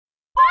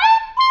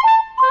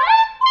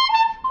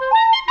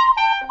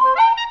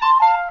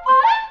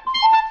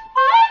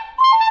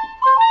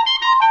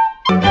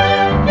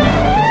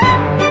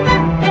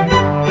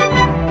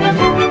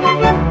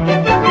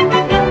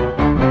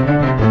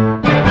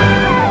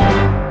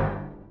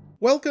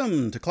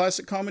welcome to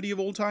Classic Comedy of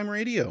Old Time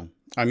Radio.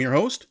 I'm your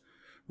host,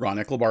 Ron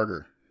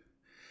Eckelbarger.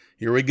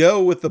 Here we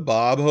go with the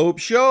Bob Hope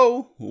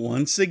Show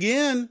once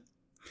again.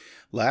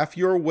 Laugh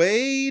your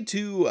way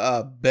to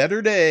a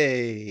better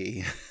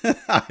day.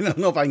 I don't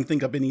know if I can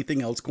think of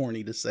anything else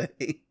corny to say.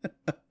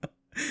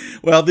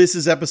 Well, this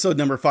is episode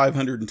number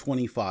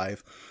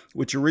 525,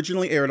 which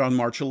originally aired on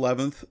March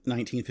 11th,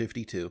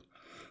 1952.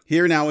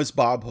 Here now is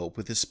Bob Hope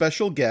with his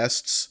special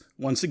guests,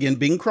 once again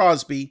Bing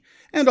Crosby,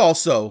 and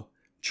also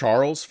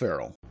Charles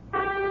Farrell. The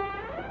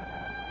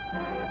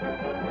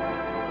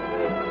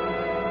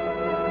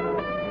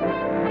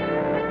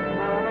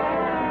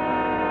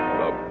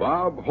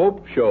Bob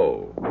Hope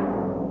Show.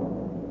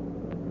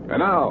 And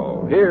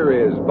now, here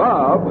is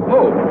Bob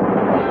Hope.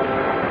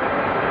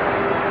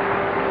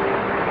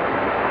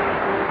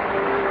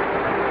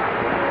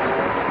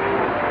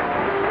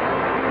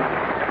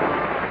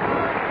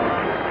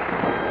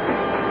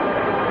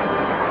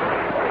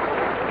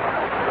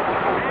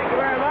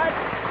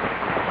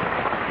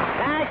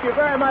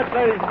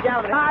 Ladies and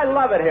gentlemen, I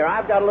love it here.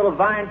 I've got a little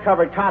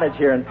vine-covered cottage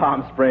here in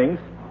Palm Springs.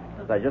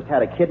 I just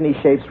had a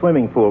kidney-shaped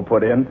swimming pool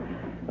put in,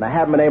 and I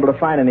haven't been able to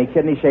find any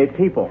kidney-shaped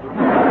people.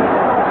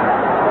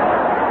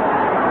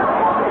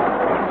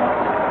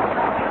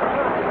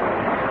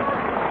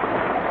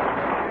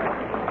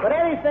 But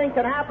anything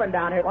can happen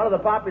down here. One of the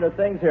popular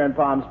things here in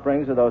Palm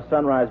Springs are those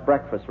sunrise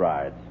breakfast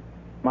rides.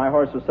 My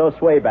horse was so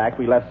sway-backed,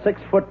 we left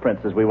 6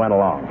 footprints as we went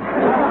along.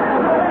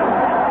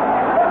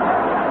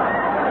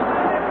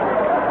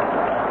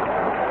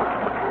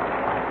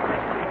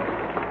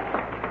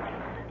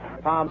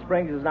 Palm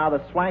Springs is now the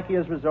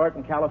swankiest resort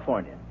in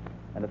California.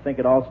 And to think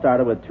it all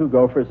started with 2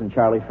 gophers and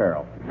Charlie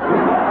Farrell.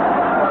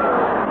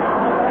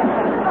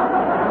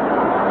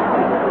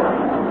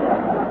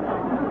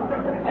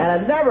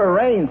 And it never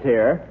rains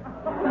here.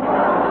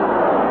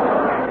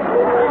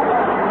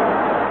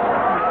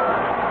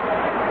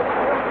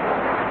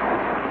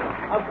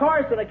 Of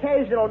course, an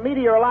occasional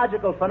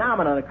meteorological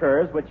phenomenon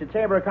occurs, which the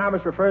Chamber of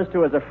Commerce refers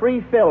to as a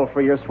free fill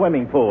for your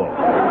swimming pool.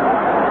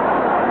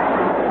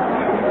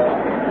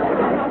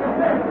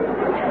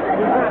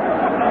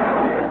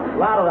 A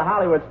lot of the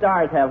Hollywood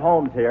stars have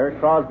homes here.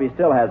 Crosby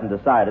still hasn't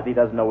decided. He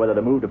doesn't know whether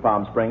to move to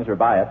Palm Springs or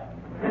buy it.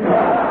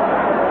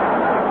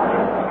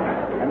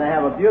 And they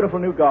have a beautiful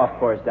new golf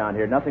course down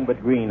here, nothing but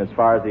green as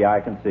far as the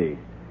eye can see.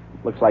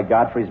 Looks like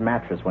Godfrey's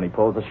mattress when he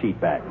pulls the sheet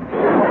back.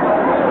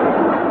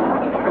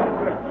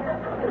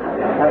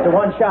 After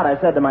one shot, I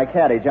said to my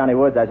caddy, Johnny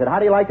Woods, I said, how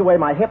do you like the way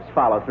my hips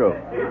follow through?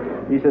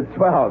 He said,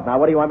 swell. Now,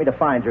 what do you want me to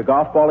find, your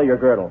golf ball or your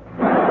girdle?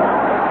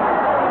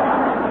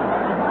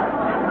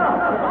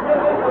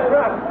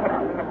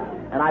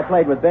 I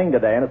played with Bing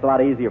today, and it's a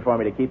lot easier for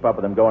me to keep up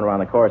with him going around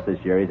the course this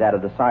year. He's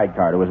added a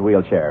sidecar to his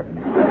wheelchair.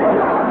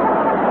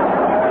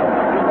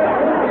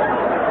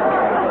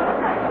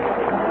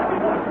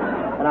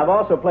 And I've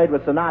also played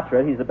with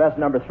Sinatra. He's the best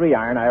number 3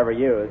 iron I ever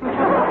used.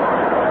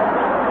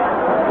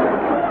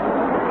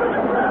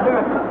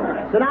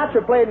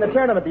 Sinatra played in the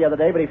tournament the other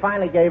day, but he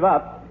finally gave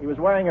up. He was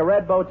wearing a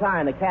red bow tie,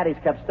 and the caddies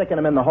kept sticking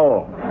him in the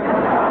hole.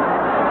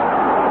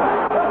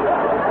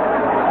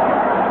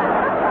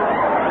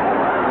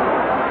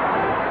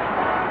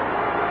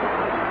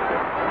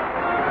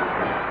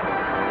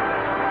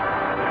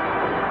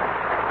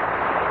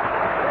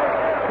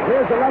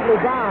 Here's a lovely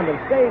blonde of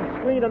Stage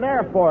Street and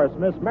Air Force,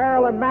 Miss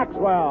Marilyn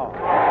Maxwell.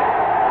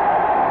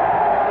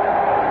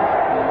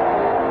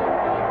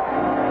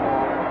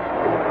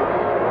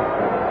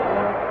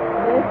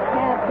 This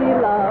can't be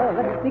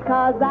love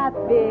because I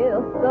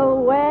feel so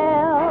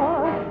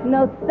well.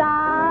 No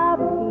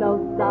sobs,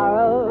 no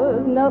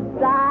sorrows, no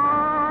sighs.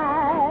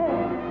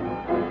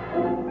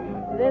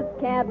 This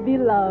can't be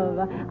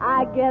love.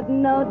 I get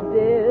no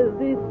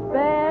dizzy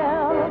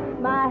spell.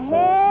 My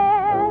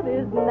head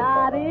is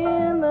not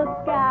in the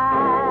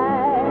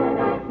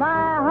sky.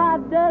 My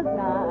heart does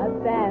not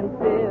stand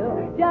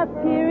still. Just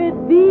hear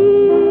it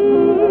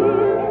beat.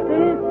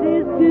 This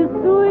is too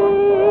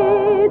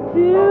sweet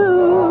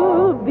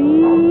to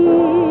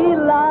be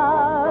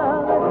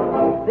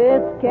love.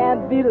 This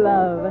can't be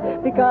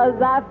love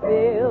because I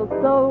feel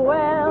so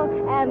well,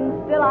 and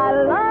still I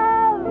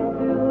love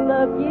to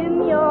look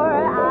in your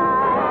eyes.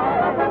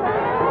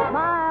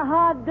 My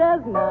heart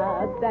does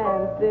not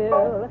stand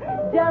still.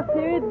 Just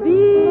hear it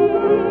beat.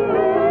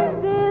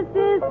 This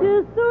is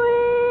too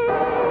sweet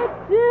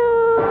to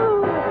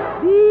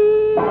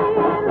be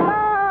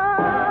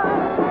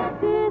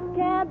love. This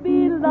can't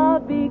be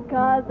love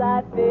because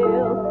I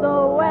feel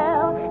so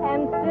well,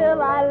 and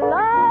still I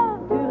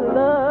love to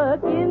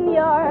look in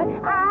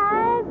your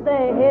eyes.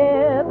 They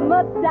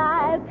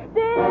hypnotize.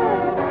 This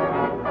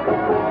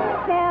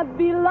can't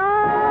be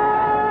love.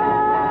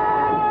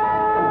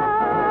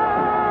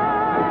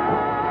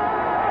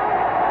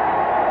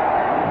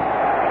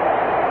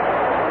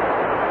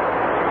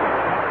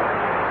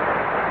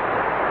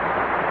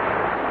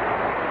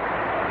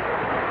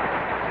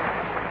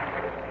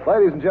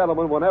 Ladies and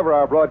gentlemen, whenever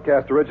our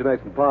broadcast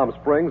originates in Palm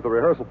Springs, the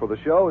rehearsal for the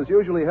show is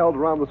usually held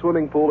around the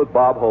swimming pool at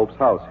Bob Hope's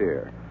house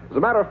here. As a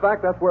matter of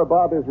fact, that's where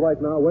Bob is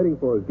right now, waiting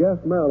for his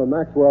guest, Marilyn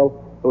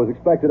Maxwell, who is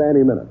expected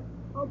any minute.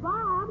 Oh,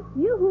 Bob.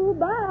 Yoo-hoo,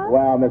 Bob.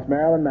 Well, Miss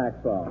Marilyn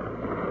Maxwell.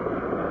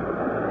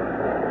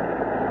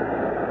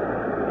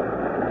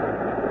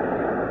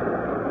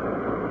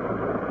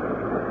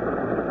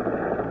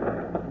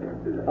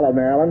 Hello,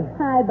 Marilyn.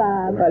 Hi,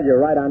 Bob. Well, you're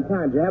right on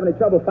time. Do you have any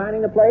trouble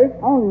finding the place?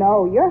 Oh,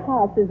 no. Your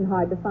house isn't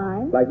hard to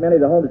find. Like many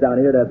of the homes down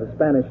here, it has a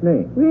Spanish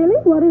name. Really?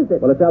 What is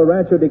it? Well, it's El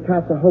Rancho de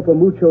Casa Hopa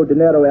Mucho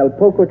Dinero El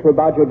Poco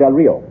Trabajo del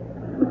Rio.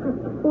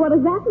 What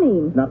does that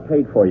mean? Not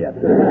paid for yet.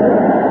 Oh,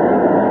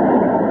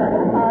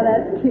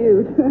 that's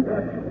cute.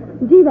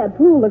 Gee, that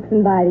pool looks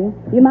inviting.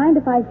 You mind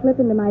if I slip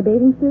into my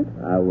bathing suit?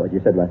 What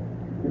you said, what?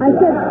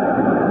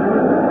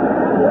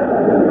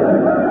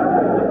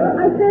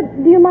 I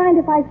said, do you mind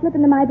if I slip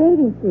into my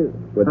bathing suit?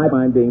 Would I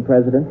mind being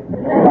president?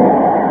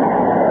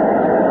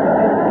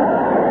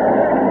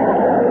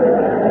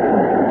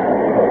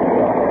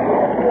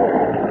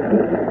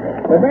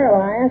 Well,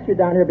 Marilyn, I asked you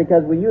down here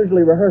because we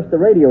usually rehearse the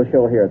radio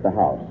show here at the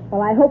house.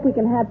 Well, I hope we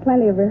can have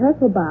plenty of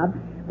rehearsal, Bob.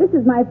 This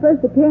is my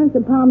first appearance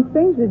in Palm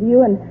Springs with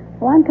you, and,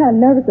 well, I'm kind of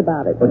nervous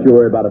about it. Don't you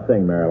worry about a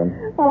thing,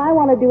 Marilyn. Well, I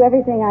want to do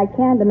everything I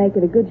can to make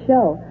it a good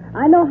show.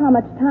 I know how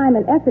much time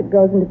and effort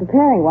goes into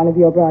preparing one of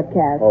your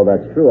broadcasts. Oh,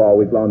 that's true. All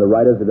week long, the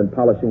writers have been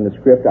polishing the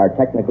script. Our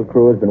technical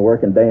crew has been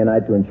working day and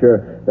night to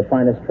ensure the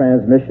finest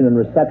transmission and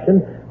reception.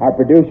 Our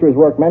producers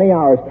work many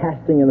hours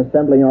casting and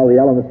assembling all the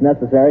elements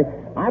necessary.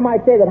 I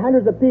might say that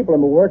hundreds of people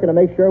have been working to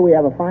make sure we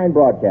have a fine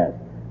broadcast.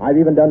 I've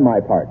even done my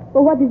part.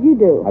 Well, what did you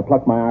do? I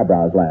plucked my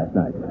eyebrows last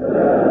night.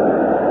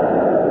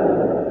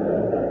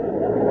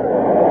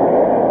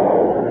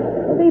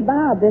 See,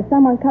 Bob, there's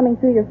someone coming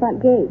through your front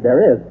gate.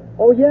 There is.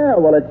 Oh, yeah.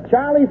 Well, it's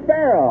Charlie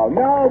Farrell.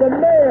 No, the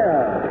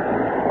mayor.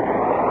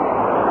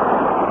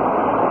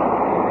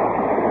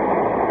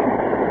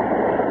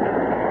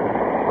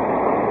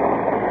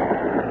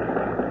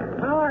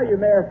 How are you,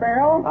 Mayor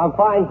Farrell? I'm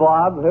fine,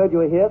 Bob. Heard you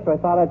were here, so I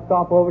thought I'd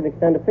stop over and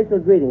extend official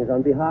greetings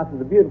on behalf of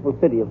the beautiful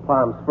city of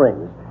Palm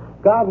Springs.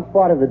 Garden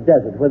spot of the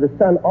desert where the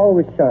sun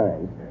always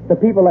shines. The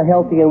people are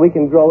healthy and we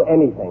can grow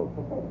anything.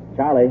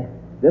 Charlie,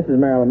 this is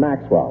Marilyn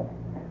Maxwell.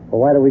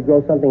 Well, why don't we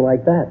grow something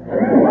like that?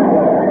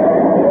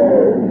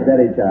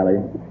 Steady,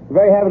 Charlie.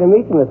 Very happy to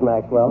meet you, Miss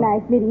Maxwell.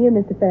 Nice meeting you,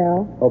 Mr.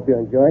 Farrell. Hope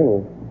you're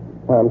enjoying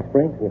Palm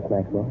Springs, Miss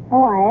Maxwell.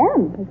 Oh, I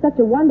am. It's such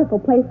a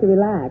wonderful place to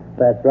relax.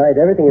 That's right.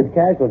 Everything is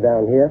casual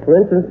down here. For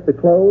instance, the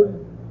clothes.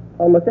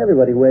 Almost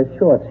everybody wears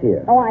shorts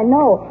here. Oh, I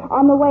know.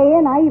 On the way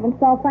in, I even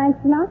saw Frank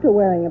Sinatra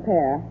wearing a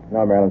pair.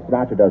 No, Marilyn,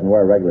 Sinatra doesn't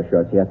wear regular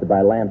shorts. He has to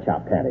buy lamb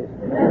chop panties.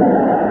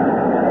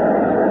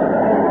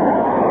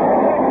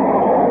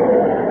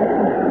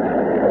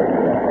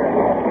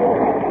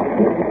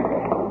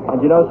 And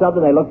you know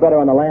something? They look better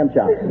on the lamb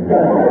chops.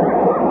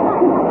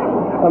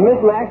 Miss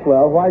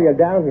Maxwell, while you're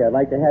down here, I'd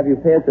like to have you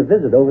pay us a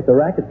visit over at the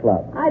Racket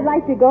Club. I'd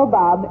like to go,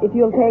 Bob, if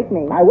you'll take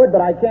me. I would,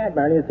 but I can't,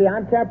 Marilyn. You see,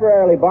 I'm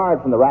temporarily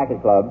barred from the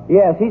Racket Club.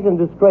 Yes, he's in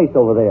disgrace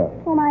over there.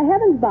 Well, my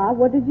heavens, Bob,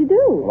 what did you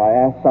do? Well, I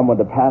asked someone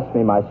to pass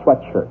me my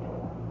sweatshirt.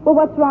 Well,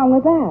 what's wrong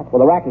with that?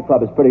 Well, the Racket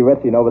Club is pretty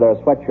ritzy, and over there, a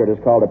sweatshirt is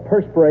called a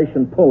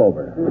perspiration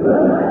pullover.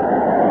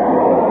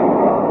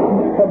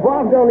 But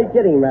Bob's only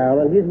kidding,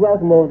 Marilyn. He's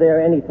welcome over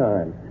there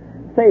anytime.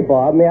 Say,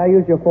 Bob, may I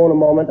use your phone a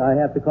moment? I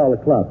have to call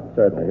the club.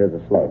 Certainly. Here's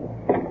a slug.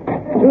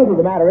 The truth of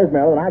the matter is,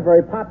 Marilyn, I'm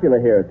very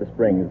popular here at the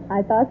Springs.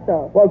 I thought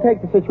so. Well,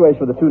 take the situation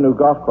with the two new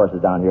golf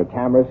courses down here,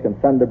 Tamarisk and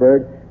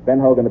Thunderbird. Ben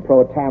Hogan, the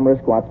pro at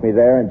Tamarisk, wants me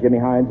there, and Jimmy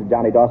Hines and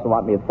Johnny Dawson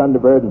want me at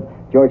Thunderbird, and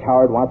George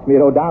Howard wants me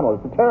at O'Donnell.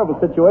 It's a terrible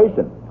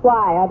situation.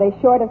 Why? Are they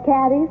short of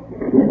caddies?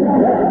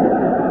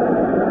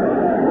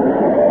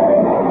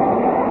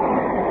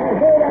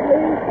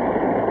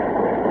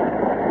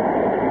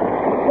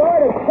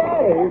 Short of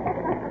caddies?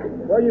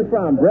 Where are you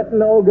from,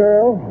 Britain, old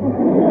girl?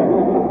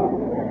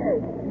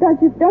 Don't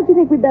you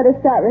think we'd better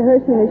start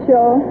rehearsing the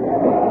show?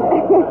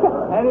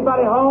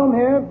 Anybody home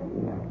here?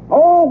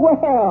 Oh,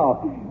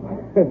 well.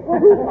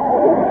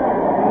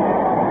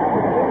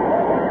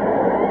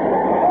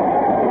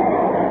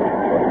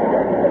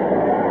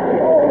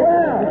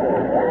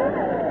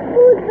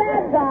 Who's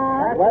that,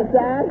 Bob? What's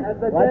that?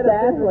 What's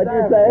that? What'd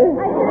you say?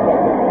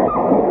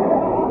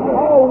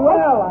 Oh,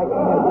 well, I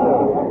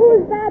can't.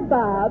 Who's that,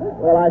 Bob?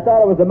 Well, I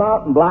thought it was the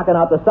mountain blocking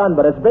out the sun,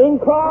 but it's Bing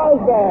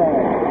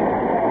Crosby.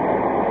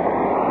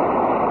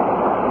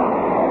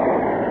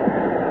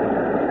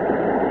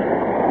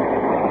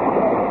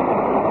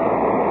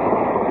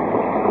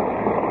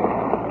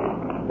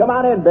 Come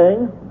on in,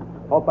 Bing.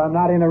 Hope I'm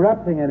not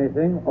interrupting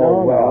anything.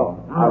 Oh, well.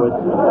 I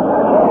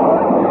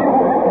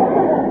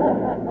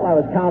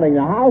was counting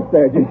the house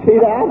there. Did you see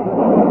that?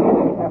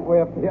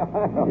 Halfway up the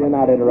aisle. You're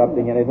not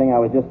interrupting anything. I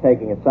was just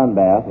taking a sun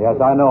bath. Yes,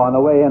 I know. On the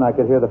way in, I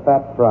could hear the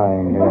fat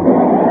frying.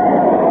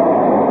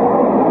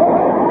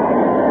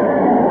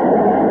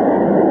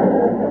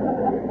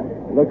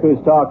 Look who's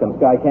talking.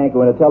 Sky can't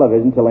go into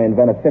television till they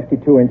invent a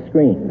 52-inch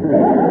screen.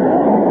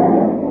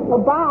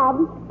 Well,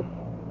 Bob.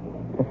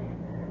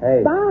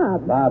 Hey.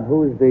 Bob. Bob,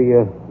 who's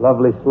the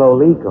lovely slow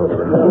leak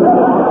over there?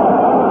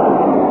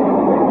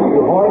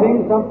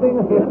 hoarding something?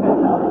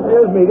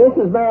 Excuse me, this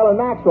is Marilyn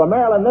Maxwell.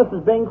 Marilyn, this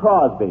is Bing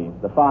Crosby,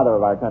 the father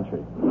of our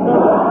country.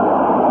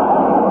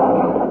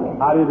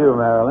 How do you do,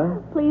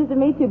 Marilyn? Pleased to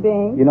meet you,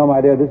 Bing. You know, my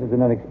dear, this is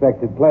an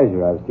unexpected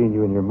pleasure. I've seen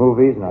you in your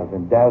movies, and I've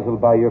been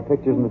dazzled by your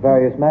pictures in the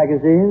various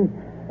magazines,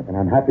 and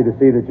I'm happy to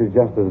see that you're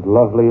just as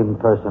lovely in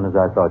person as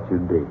I thought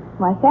you'd be.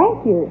 Why,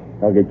 thank you.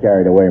 Don't get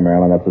carried away,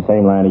 Marilyn. That's the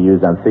same line he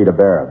used on Theda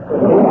Bara.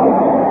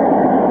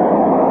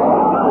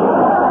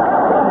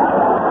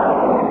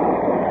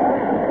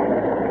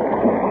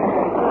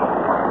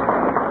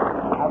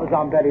 I was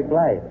on Betty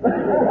Blythe.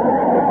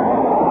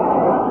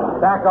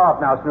 Back off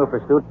now, Snooper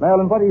Scoot.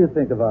 Marilyn, what do you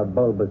think of our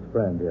bulbous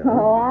friend here?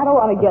 Oh, I don't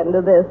want to get into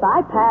this.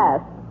 I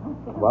passed.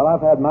 Well, I've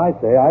had my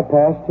say. I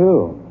passed,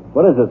 too.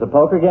 What is this, a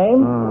poker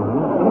game?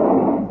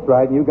 That's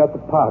right, and you got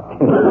the puck.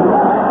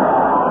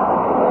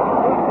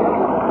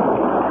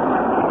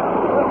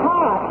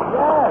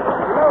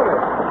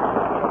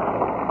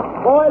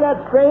 Boy,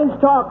 that's strange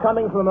talk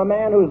coming from a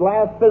man whose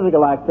last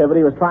physical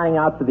activity was trying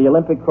out for the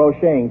Olympic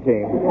crocheting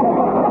team.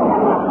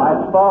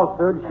 That's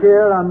falsehood,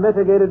 sheer,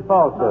 unmitigated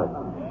falsehood.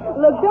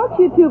 Look, don't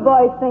you two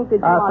boys think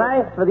that you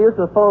Thanks for the use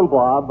of the phone,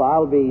 Bob.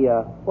 I'll be,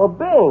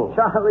 Bing.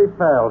 Charlie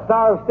Fell,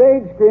 star of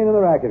stage, screen, and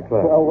the racket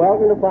club. Well,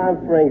 welcome to Palm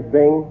Springs,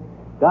 Bing.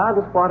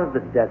 Garden spot of the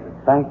desert.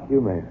 Thank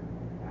you, mate.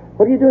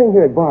 What are you doing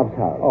here at Bob's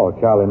house? Oh,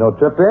 Charlie, no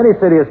trip to any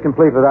city is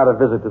complete without a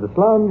visit to the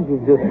slums. You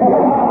just...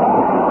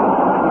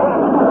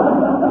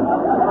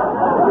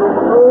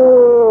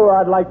 Oh,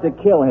 I'd like to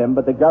kill him,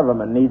 but the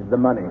government needs the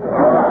money. You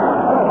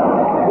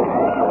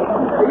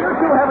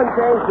two haven't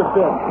changed a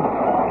bit.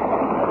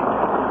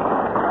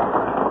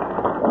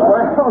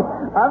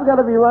 Well, I've got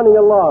to be running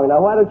along.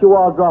 Now, why don't you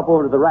all drop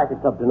over to the Racket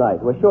Club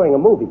tonight? We're showing a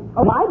movie.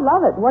 Oh, I'd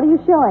love it. What are you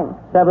showing?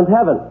 Seventh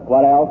Heaven.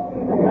 What else?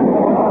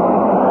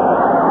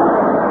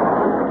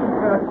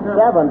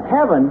 Seventh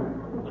Heaven?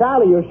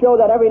 Charlie, you show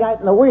that every night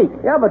in the week.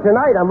 Yeah, but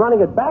tonight I'm running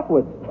it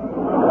backwards.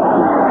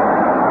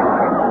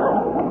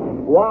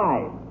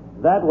 Why?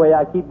 That way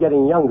I keep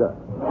getting younger.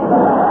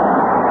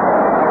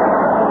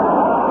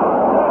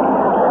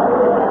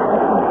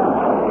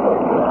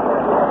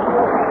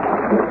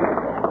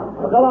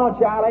 So long,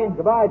 Charlie.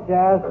 Goodbye,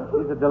 Chaz.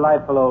 He's a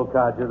delightful old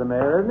codger, the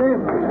mayor, isn't he?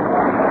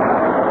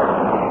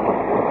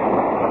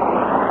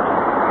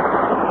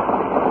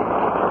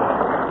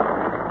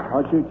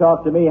 Don't you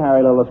talk to me,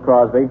 Harry Lillis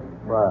Crosby.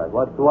 What?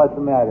 What's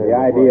the matter? The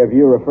idea of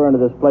you referring to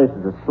this place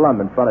as a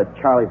slum in front of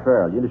Charlie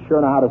Farrell. You sure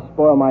know how to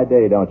spoil my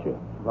day, don't you?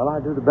 Well, I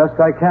do the best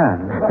I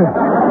can.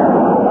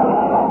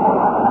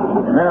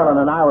 Marilyn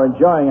and I were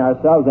enjoying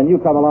ourselves, and you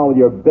come along with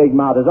your big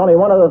mouth. There's only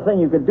one other thing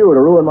you could do to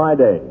ruin my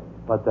day.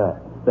 What's that?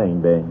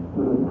 Sing, Bing.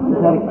 Isn't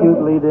that a cute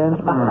lead-in?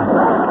 Go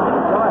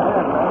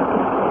ahead.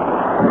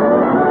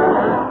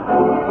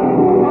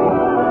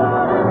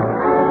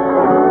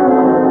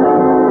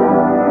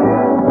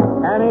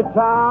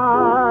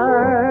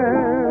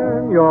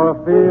 Anytime you're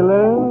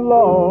feeling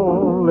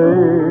lonely,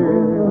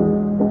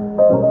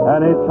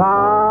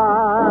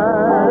 anytime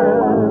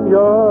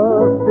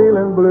you're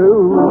feeling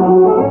blue,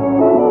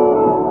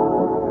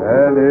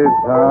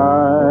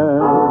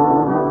 anytime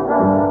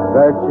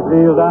that you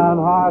feel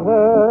downhearted,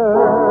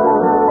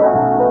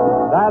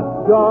 that's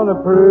gonna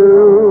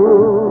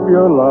prove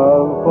your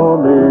love for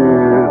me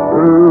is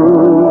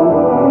true.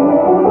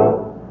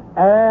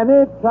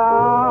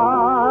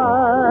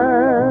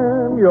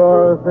 Anytime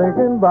you're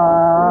thinking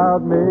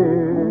about me,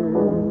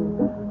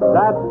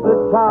 that's the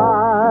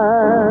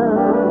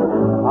time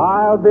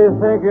I'll be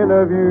thinking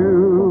of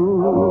you.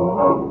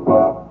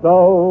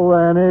 So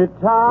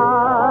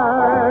anytime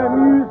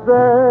you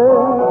say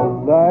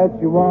that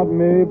you want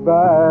me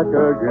back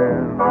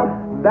again,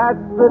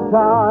 that's the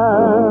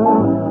time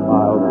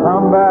I'll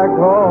come back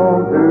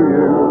home to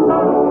you.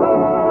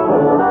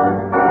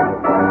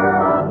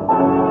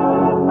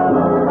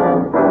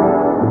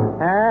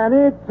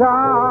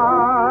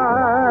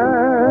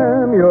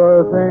 Anytime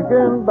you're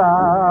thinking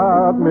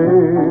about me,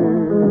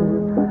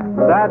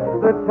 that's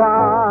the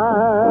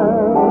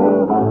time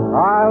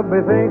I'll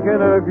be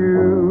thinking of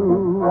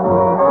you.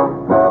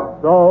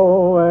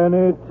 So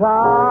anytime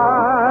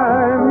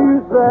you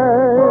say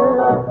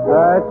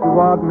that you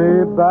want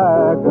me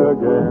back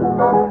again,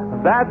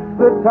 that's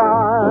the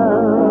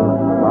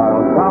time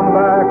I'll come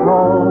back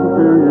home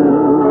to you.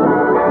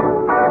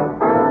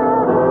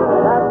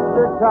 That's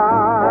the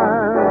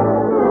time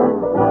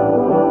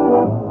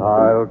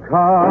I'll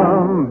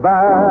come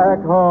back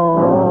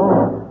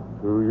home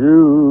to you.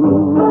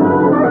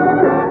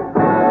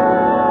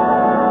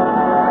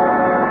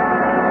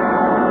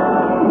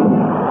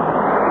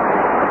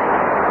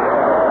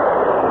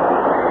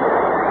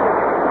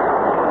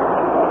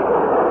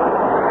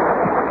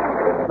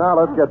 Now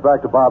let's get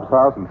back to Bob's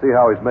house and see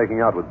how he's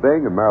making out with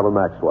Bing and Marilyn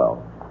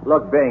Maxwell.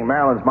 Look, Bing,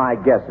 Marilyn's my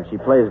guest. If she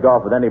plays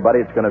golf with anybody,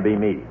 it's going to be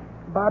me.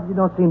 Bob, you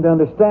don't seem to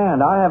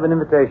understand. I have an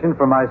invitation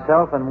for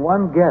myself and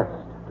one guest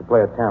to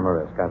play at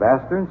Tamarisk. I've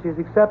asked her and she's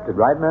accepted,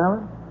 right,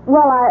 Marilyn?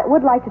 Well, I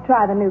would like to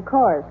try the new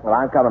course. Well,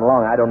 I'm coming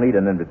along. I don't need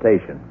an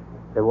invitation.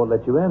 They won't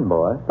let you in,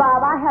 boy.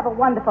 Bob, I have a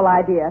wonderful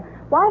idea.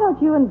 Why don't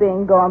you and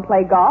Bing go and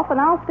play golf, and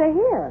I'll stay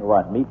here?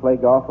 What, me play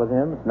golf with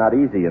him? It's not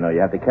easy, you know.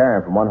 You have to carry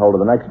him from one hole to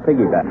the next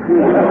piggyback.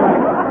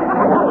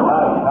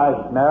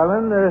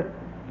 Marilyn,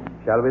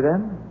 shall we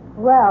then?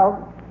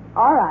 Well,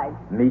 all right.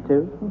 Me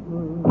too?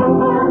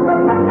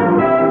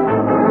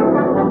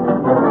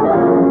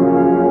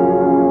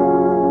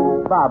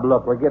 Bob,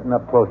 look, we're getting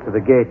up close to the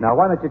gate. Now,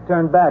 why don't you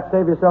turn back?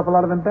 Save yourself a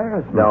lot of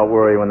embarrassment. Don't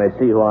worry. When they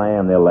see who I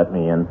am, they'll let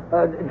me in.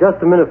 Just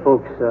a minute,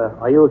 folks.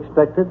 Are you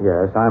expected?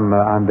 Yes, I'm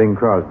Bing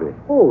Crosby.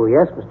 Oh,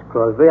 yes, Mr.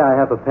 Crosby. I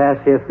have a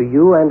pass here for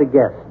you and a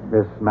guest.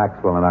 Miss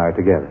Maxwell and I are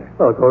together.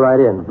 Oh, go right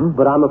in.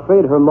 But I'm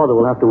afraid her mother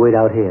will have to wait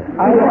out here.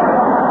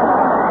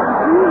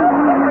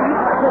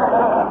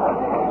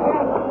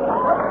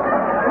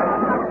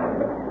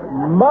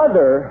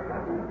 Mother?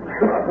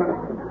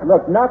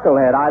 Look,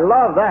 knucklehead, I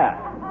love that.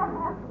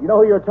 You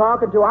know who you're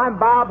talking to? I'm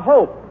Bob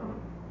Hope.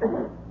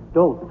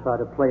 Don't try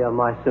to play on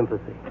my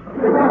sympathy.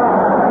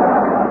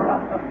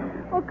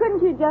 Well,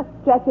 couldn't you just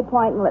stretch a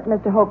point and let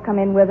Mr. Hope come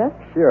in with us?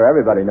 Sure,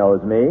 everybody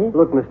knows me.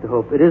 Look, Mr.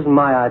 Hope, it isn't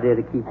my idea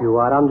to keep you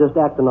out. I'm just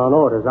acting on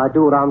orders. I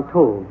do what I'm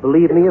told.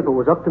 Believe me, if it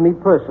was up to me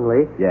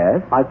personally,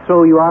 Yes? I'd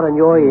throw you out on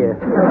your ear.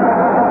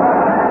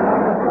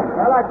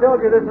 Well, I told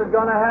you this is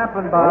going to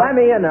happen, Well, Bob. let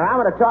me in there. I'm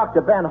going to talk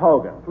to Ben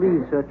Hogan.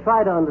 Please, sir,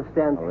 try to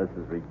understand. Oh, this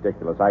is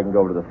ridiculous. I can go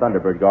over to the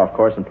Thunderbird golf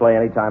course and play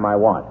any time I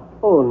want.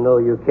 Oh, no,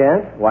 you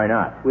can't. Why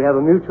not? We have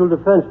a mutual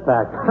defense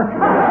pact.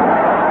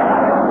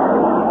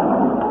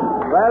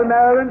 Well,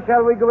 Marilyn,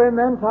 shall we go in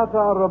then?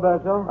 Ta-ta,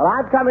 Roberto. Well,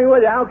 I'm coming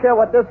with you. I don't care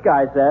what this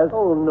guy says.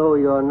 Oh, no,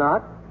 you're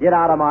not. Get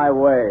out of my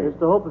way.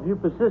 Mr. Hope, if you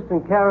persist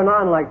in carrying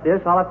on like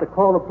this, I'll have to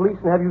call the police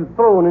and have you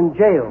thrown in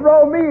jail.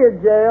 Throw me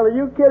in jail? Are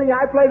you kidding?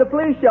 I play the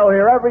police show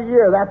here every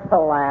year. That's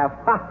a laugh.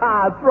 Ha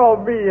ha! Throw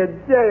me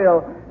in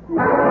jail.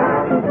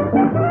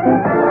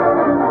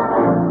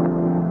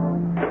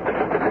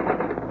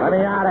 Let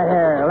me out of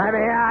here. Let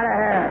me out of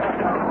here.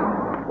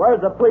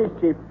 Where's the police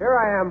chief? Here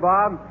I am,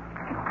 Bob.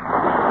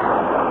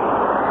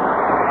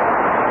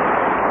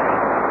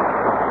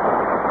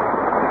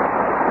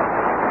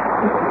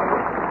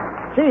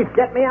 Chief,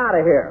 get me out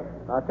of here.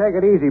 Now, take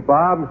it easy,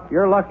 Bob.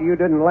 You're lucky you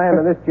didn't land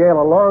in this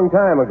jail a long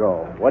time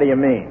ago. What do you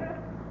mean?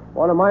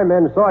 One of my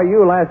men saw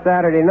you last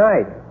Saturday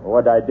night.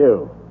 What'd I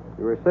do?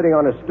 You were sitting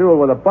on a stool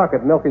with a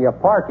bucket milking a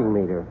parking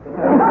meter.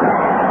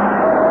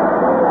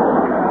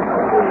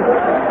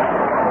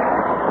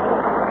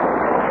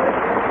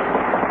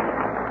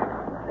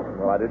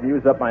 Well, I didn't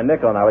use up my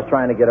nickel, and I was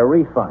trying to get a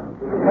refund.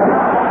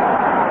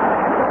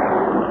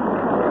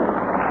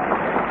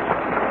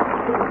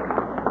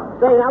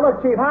 Say, now look,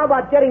 Chief, how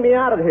about getting me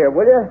out of here,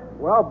 will you?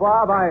 Well,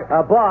 Bob,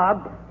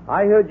 Bob,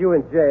 I heard you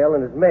in jail,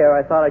 and as mayor,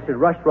 I thought I should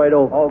rush right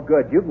over. Oh,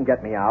 good. You can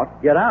get me out.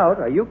 Get out?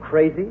 Are you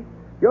crazy?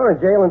 You're in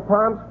jail in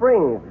Palm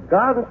Springs,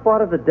 garden spot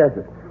of the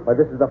desert. Why,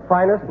 this is the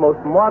finest, most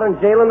modern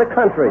jail in the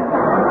country.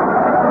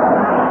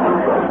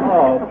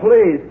 Oh,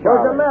 please, As a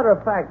Charlie. matter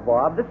of fact,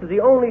 Bob, this is the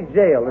only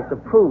jail that's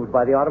approved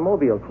by the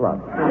Automobile Club.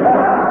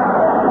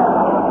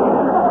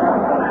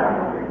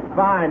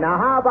 Fine. Now,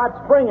 how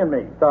about springing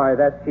me? Sorry,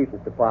 that's Chief's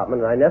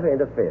department, and I never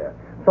interfere.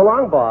 So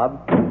long,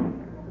 Bob.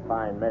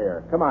 Fine,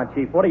 Mayor. Come on,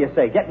 Chief. What do you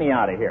say? Get me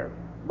out of here.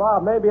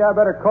 Bob, maybe I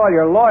better call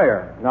your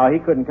lawyer. No, he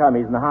couldn't come.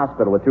 He's in the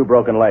hospital with 2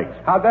 broken legs.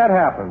 How'd that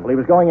happen? Well, he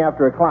was going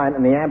after a client,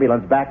 and the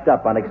ambulance backed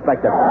up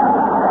unexpectedly.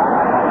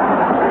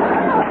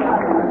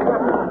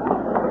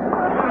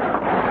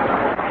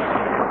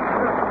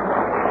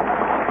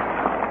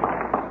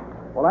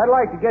 Well, I'd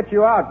like to get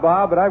you out,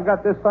 Bob, but I've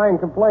got this signed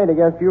complaint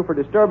against you for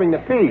disturbing the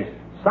peace.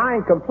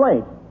 Signed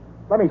complaint?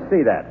 Let me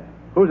see that.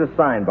 Who's it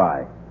signed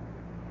by?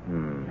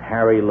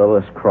 Harry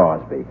Lillis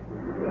Crosby.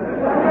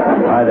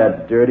 Why,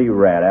 that dirty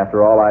rat,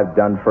 after all I've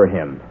done for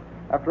him.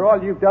 After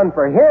all you've done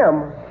for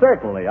him?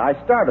 Certainly. I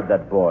started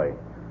that boy.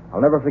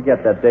 I'll never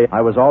forget that day.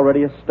 I was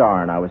already a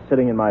star, and I was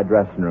sitting in my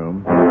dressing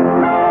room.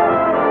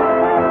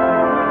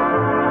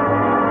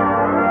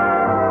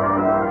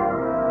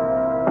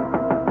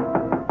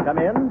 Come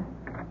in.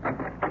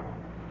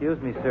 Excuse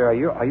me, sir.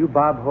 Are you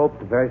Bob Hope,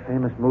 the very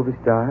famous movie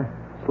star?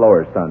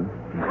 Slower, son.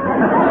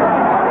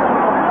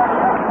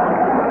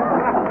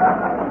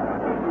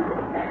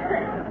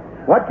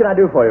 What can I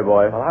do for you,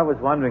 boy? Well, I was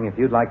wondering if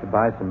you'd like to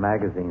buy some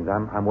magazines.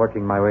 I'm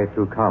working my way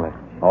through college.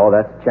 Oh,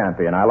 that's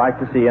champion. I like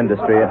to see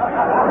industry.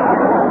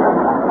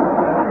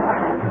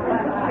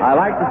 I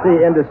like to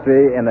see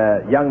industry in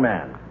a young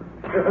man.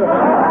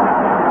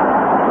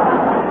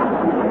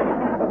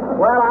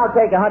 Well, I'll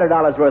take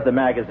 $100 worth of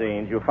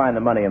magazines. You'll find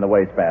the money in the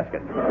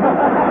wastebasket.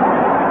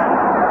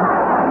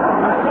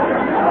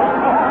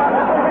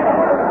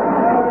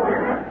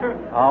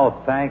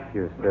 Oh, thank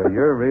you, sir.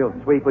 You're real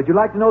sweet. Would you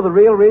like to know the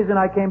real reason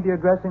I came to your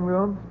dressing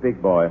room?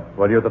 Speak, boy.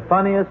 Well, you're the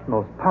funniest,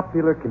 most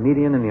popular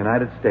comedian in the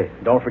United States.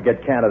 Don't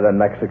forget Canada and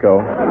Mexico.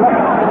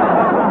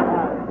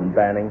 And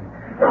Banning.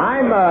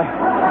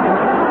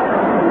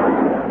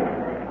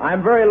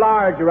 I'm very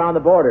large around the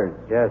borders.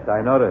 Yes,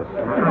 I noticed.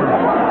 I've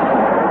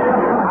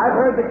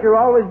heard that you're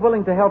always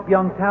willing to help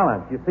young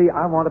talent. You see,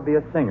 I want to be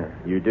a singer.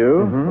 You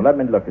do? Mhm. Well, let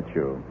me look at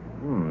you.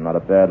 Not a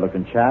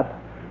bad-looking chap.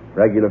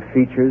 Regular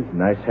features,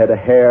 nice head of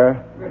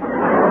hair.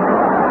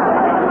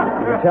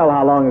 You can tell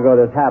how long ago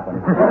this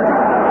happened.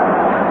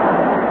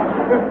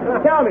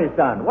 Tell me,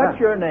 son, what's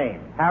your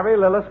name? Harry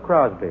Lillis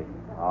Crosby.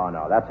 Oh,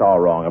 no, that's all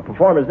wrong. A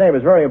performer's name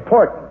is very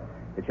important.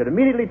 It should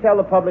immediately tell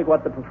the public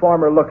what the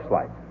performer looks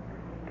like.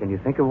 Can you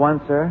think of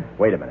one, sir?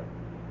 Wait a minute.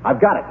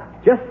 I've got it.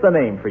 Just the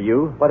name for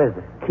you. What is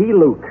it? Key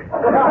Luke.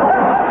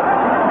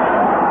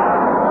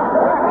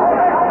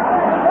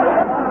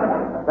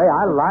 Say,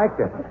 I like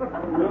it.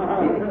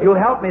 You'll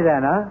help me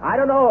then, huh? I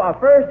don't know.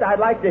 First, I'd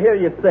like to hear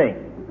you sing.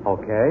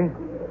 Okay.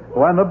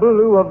 When the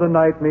blue of the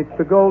night meets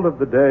the gold of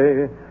the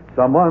day,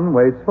 someone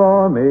waits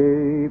for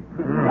me.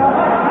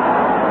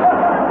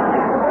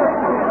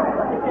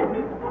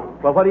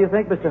 Well, what do you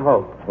think, Mr.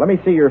 Hope? Let me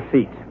see your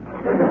feet.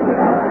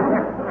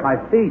 My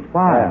feet,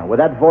 why? Yeah, with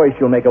that voice,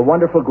 you'll make a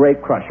wonderful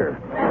grape crusher.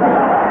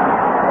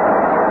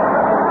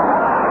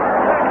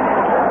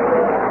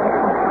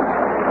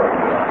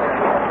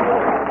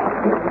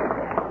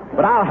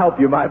 But I'll help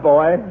you, my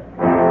boy.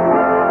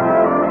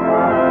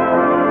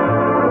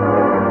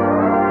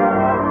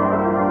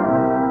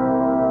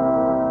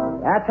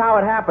 That's how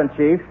it happened,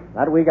 Chief.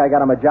 That week I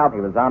got him a job. He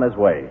was on his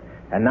way.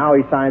 And now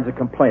he signs a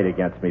complaint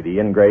against me, the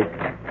ingrate.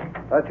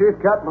 Chief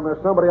Catman,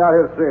 there's somebody out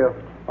here to see you.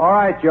 All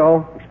right,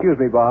 Joe. Excuse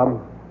me,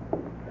 Bob.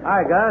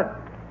 Hi, Gus.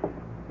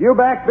 You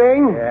back,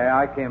 Bing? Yeah,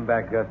 I came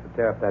back, Gus, to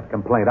tear up that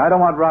complaint. I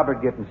don't want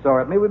Robert getting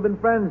sore at me. We've been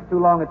friends too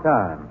long a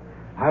time.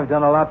 I've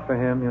done a lot for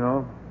him, you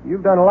know.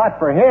 You've done a lot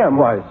for him.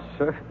 Why,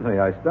 certainly.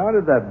 I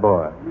started that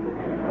boy.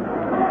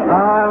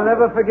 I'll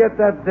never forget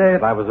that day.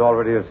 I was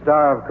already a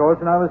star, of course,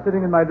 and I was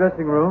sitting in my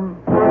dressing room.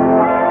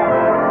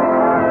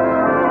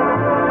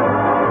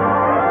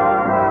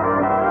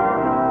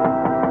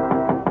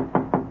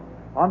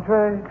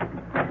 Entree.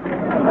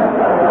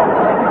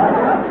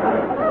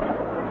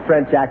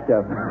 French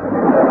actor.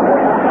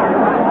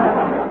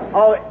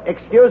 Oh,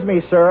 excuse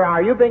me, sir.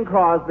 Are you Bing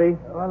Crosby?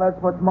 Well, that's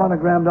what's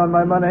monogrammed on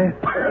my money.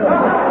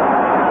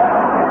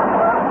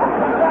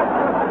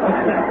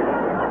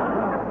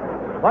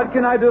 What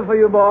can I do for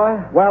you, boy?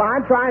 Well,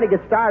 I'm trying to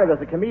get started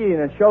as a comedian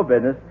in show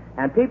business,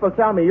 and people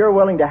tell me you're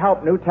willing to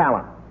help new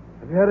talent.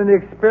 Have you had any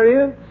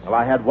experience? Well,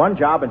 I had one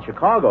job in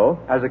Chicago.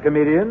 As a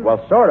comedian?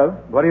 Well, sort of.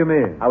 What do you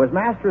mean? I was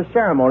master of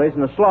ceremonies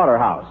in the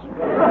slaughterhouse.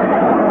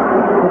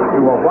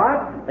 You were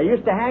what? They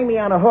used to hang me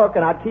on a hook,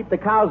 and I'd keep the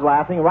cows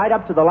laughing right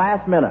up to the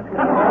last minute. I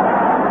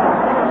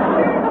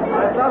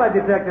thought I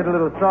detected a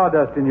little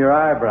sawdust in your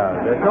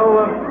eyebrows.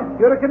 So,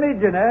 you're a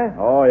comedian, eh?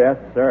 Oh, yes,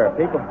 sir.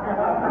 People...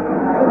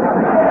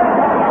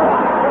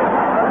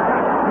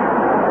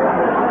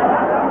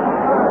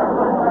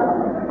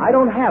 I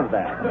don't have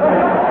that.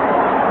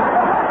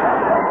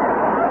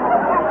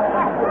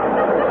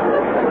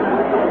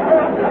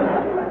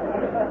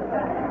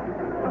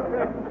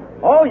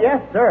 Oh,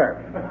 yes, sir.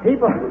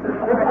 People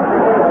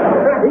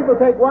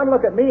take one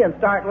look at me and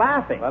start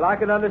laughing. Well, I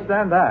can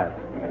understand that.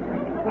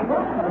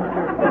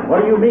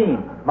 What do you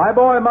mean? My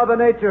boy, Mother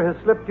Nature has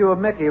slipped you a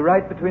Mickey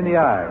right between the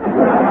eyes.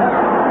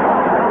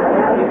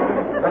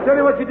 I'll tell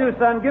you what you do,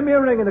 son. Give me a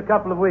ring in a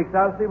couple of weeks.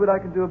 I'll see what I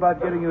can do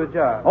about getting you a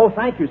job. Oh,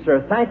 thank you,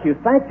 sir. Thank you,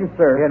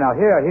 sir. Here, now,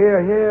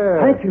 here.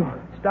 Thank you.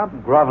 Stop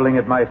groveling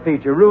at my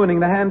feet. You're ruining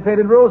the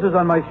hand-painted roses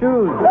on my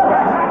shoes.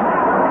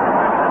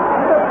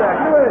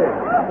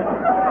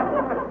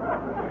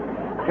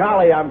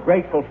 Golly, I'm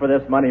grateful for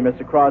this money,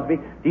 Mr. Crosby.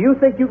 Do you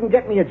think you can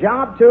get me a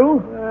job,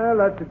 too? Well,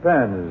 that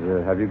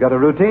depends. Have you got a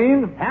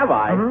routine? Have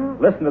I?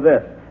 Mm-hmm. Listen to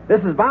this.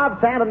 This is Bob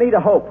Santa Anita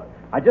Hope.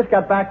 I just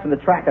got back from the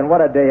track, and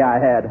what a day I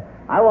had.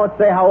 I won't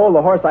say how old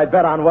the horse I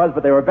bet on was,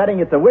 but they were betting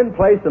it to win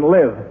place and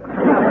live. Of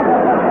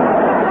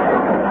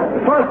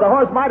course, the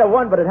horse might have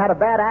won, but it had a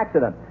bad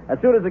accident. As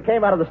soon as it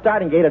came out of the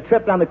starting gate, it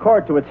tripped on the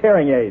cord to its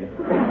hearing aid.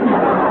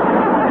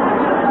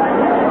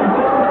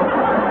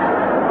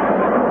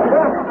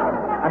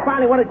 I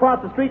finally went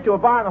across the street to a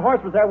bar, and the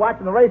horse was there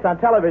watching the race on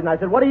television. I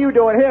said, "What are you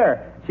doing here?"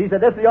 She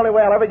said, "This is the only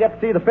way I'll ever get to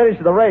see the finish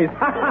of the race."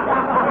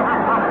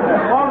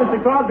 Oh,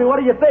 Mr. Crosby, what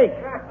do you think?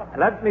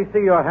 Let me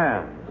see your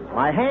hands.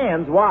 My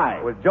hands?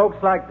 Why? With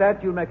jokes like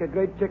that, you'll make a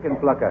great chicken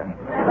plucker.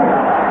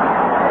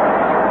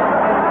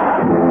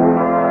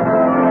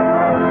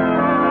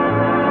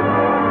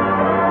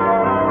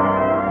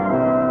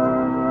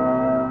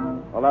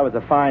 Well, that was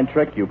a fine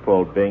trick you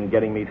pulled, Bing,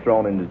 getting me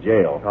thrown into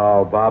jail.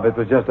 Oh, Bob, it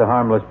was just a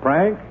harmless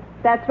prank.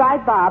 That's right,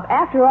 Bob.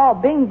 After all,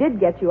 Bing did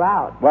get you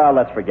out. Well,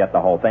 let's forget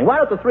the whole thing. Why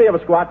don't the three of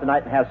us go out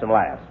tonight and have some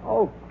laughs?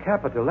 Oh,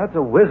 capital. That's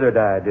a wizard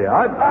idea.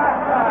 I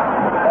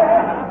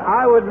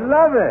would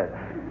love it.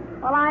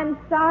 Well, I'm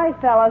sorry,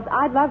 fellas.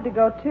 I'd love to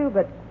go, too,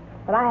 but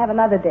I have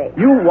another date.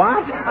 You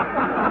what?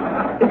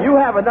 You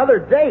have another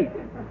date?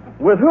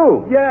 With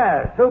who?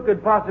 Yes. Who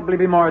could possibly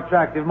be more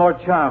attractive, more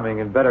charming,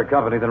 and better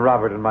company than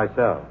Robert and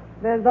myself?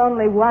 There's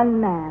only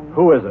one man.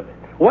 Who is it?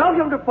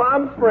 Welcome to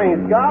Palm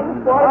Springs,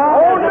 Garden Sport.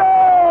 Oh,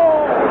 no!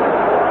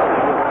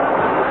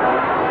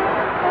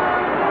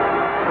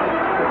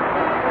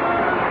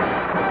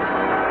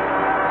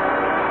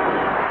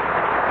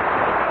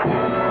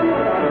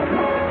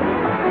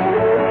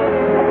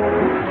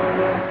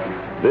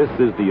 This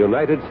is the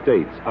United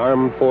States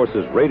Armed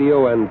Forces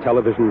Radio and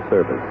Television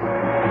Service.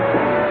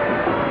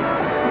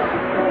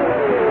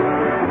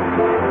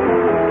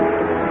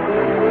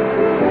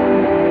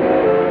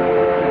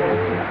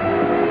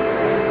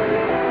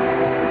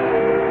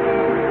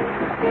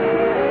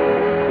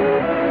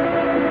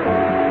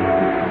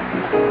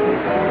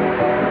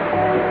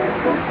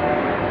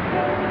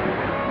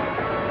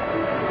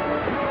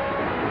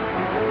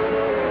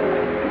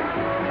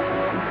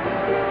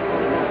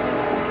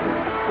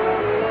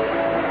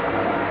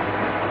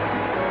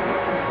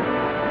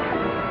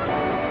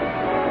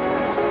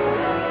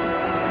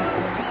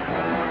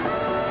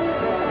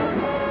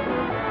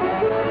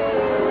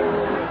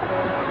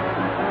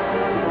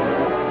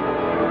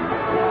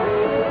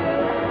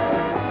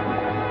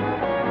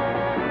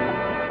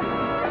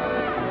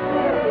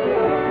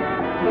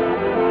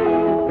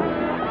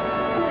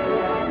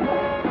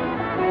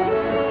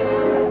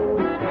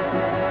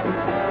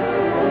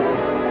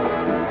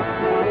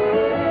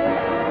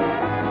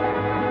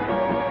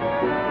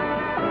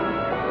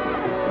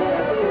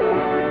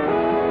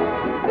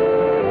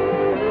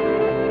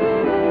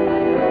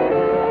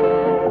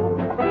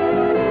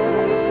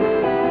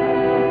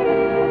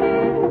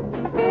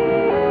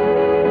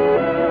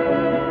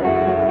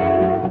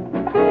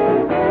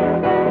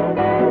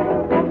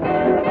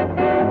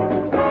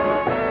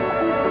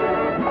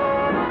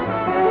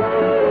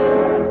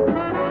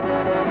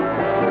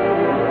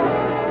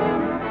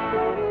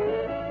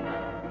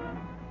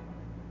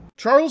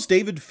 Charles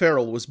David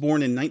Farrell was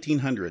born in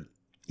 1900.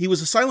 He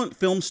was a silent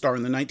film star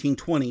in the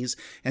 1920s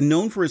and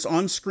known for his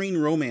on-screen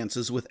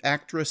romances with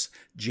actress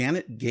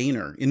Janet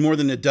Gaynor in more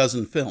than a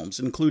dozen films,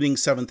 including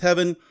Seventh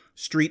Heaven,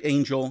 Street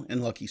Angel,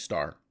 and Lucky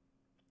Star.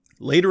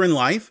 Later in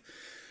life,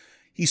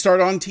 he starred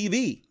on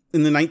TV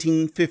in the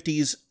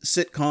 1950s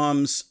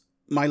sitcoms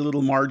My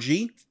Little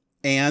Margie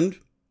and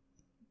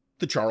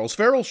The Charles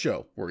Farrell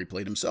Show, where he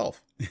played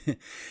himself.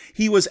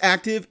 He was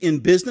active in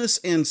business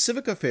and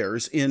civic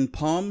affairs in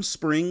Palm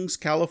Springs,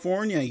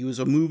 California. He was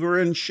a mover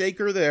and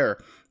shaker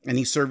there, and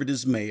he served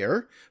as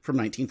mayor from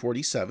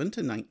 1947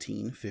 to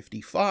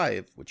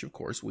 1955, which of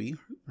course we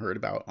heard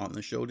about on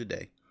the show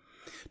today.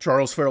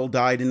 Charles Farrell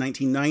died in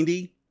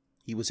 1990.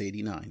 He was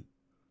 89.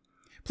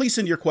 Please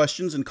send your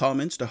questions and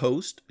comments to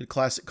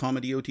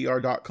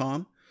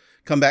host@classiccomedyotr.com.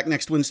 Come back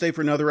next Wednesday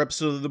for another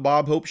episode of The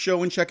Bob Hope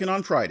Show and check in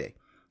on Friday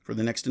for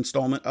the next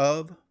installment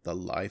of The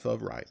Life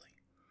of Riley.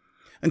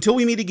 Until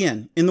we meet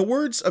again, in the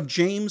words of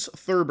James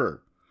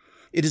Thurber,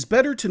 it is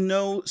better to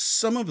know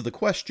some of the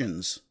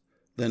questions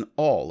than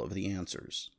all of the answers.